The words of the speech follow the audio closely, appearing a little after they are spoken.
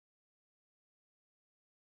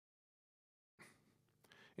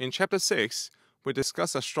In Chapter 6, we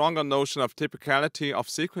discuss a stronger notion of typicality of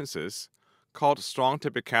sequences called strong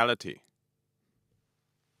typicality.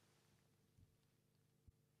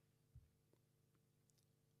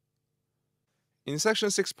 In Section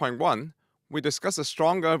 6.1, we discuss a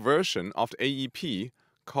stronger version of the AEP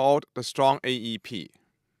called the strong AEP.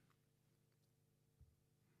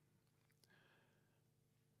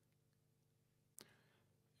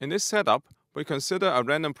 In this setup, we consider a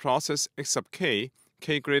random process x sub k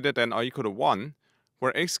greater than or equal to 1,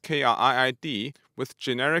 where xk are IID with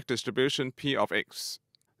generic distribution p of x.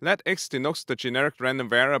 Let x denotes the generic random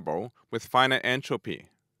variable with finite entropy.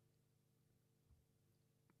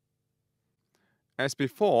 As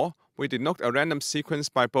before, we denote a random sequence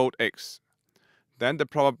by bold x. Then the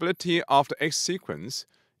probability of the x sequence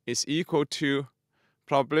is equal to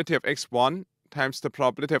probability of x1 times the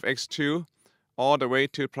probability of x2 all the way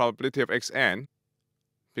to probability of xn,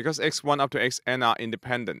 because x1 up to xn are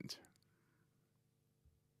independent.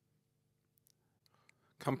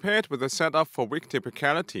 Compared with the setup for weak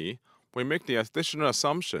typicality, we make the additional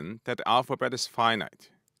assumption that the alphabet is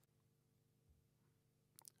finite.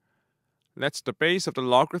 Let the base of the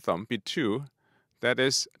logarithm be 2, that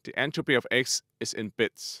is, the entropy of x is in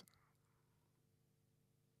bits.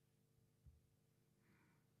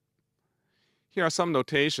 Here are some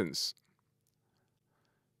notations.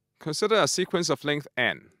 Consider a sequence of length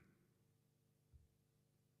n.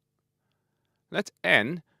 Let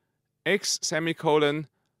n, x semicolon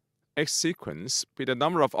x sequence be the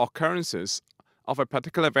number of occurrences of a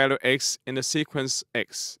particular value x in the sequence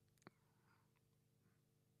x.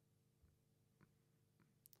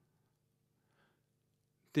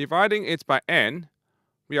 Dividing it by n,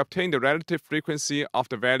 we obtain the relative frequency of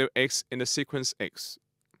the value x in the sequence x.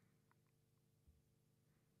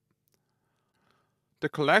 The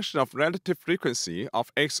collection of relative frequency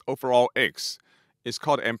of x over all x is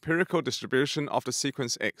called the empirical distribution of the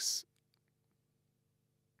sequence x.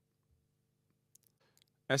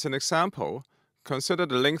 As an example, consider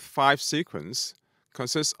the length 5 sequence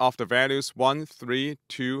consists of the values 1, 3,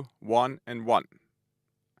 2, 1, and 1.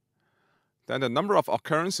 Then the number of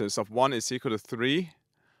occurrences of 1 is equal to 3,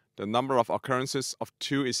 the number of occurrences of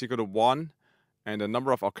 2 is equal to 1, and the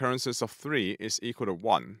number of occurrences of 3 is equal to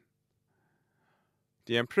 1.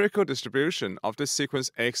 The empirical distribution of this sequence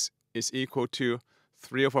x is equal to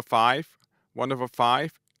 3 over 5, 1 over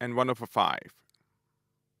 5, and 1 over 5.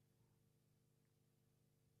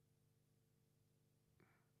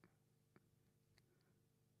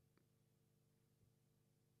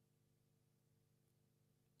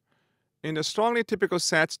 In the strongly typical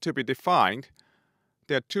set to be defined,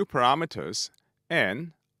 there are two parameters,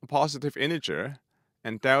 n, a positive integer,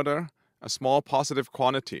 and delta, a small positive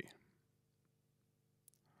quantity.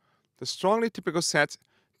 The strongly typical set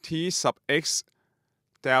T sub x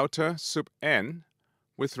delta sub n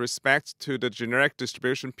with respect to the generic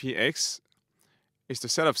distribution Px is the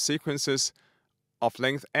set of sequences of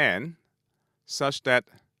length n such that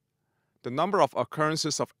the number of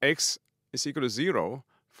occurrences of x is equal to 0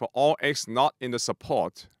 for all x not in the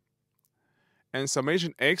support, and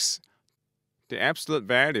summation x, the absolute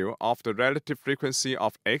value of the relative frequency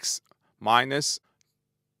of x minus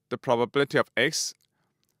the probability of x,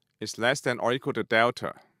 is less than or equal to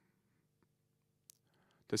delta.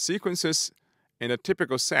 The sequences in a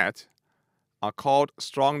typical set are called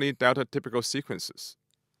strongly delta typical sequences.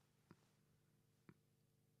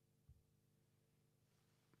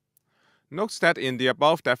 Note that in the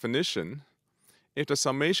above definition, if the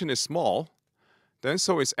summation is small, then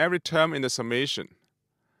so is every term in the summation.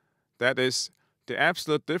 That is, the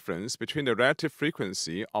absolute difference between the relative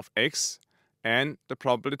frequency of x and the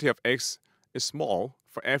probability of x is small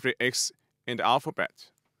for every x in the alphabet.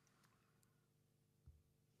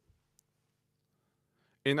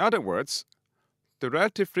 In other words, the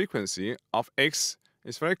relative frequency of x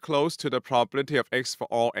is very close to the probability of x for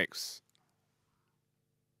all x.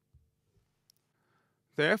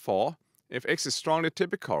 Therefore, if x is strongly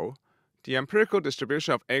typical, the empirical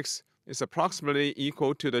distribution of x is approximately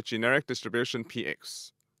equal to the generic distribution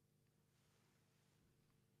Px.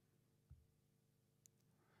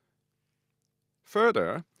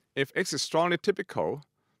 Further, if x is strongly typical,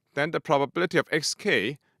 then the probability of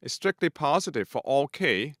xk is strictly positive for all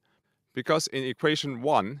k, because in equation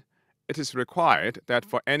 1, it is required that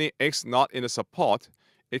for any x not in the support,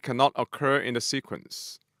 it cannot occur in the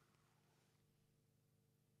sequence.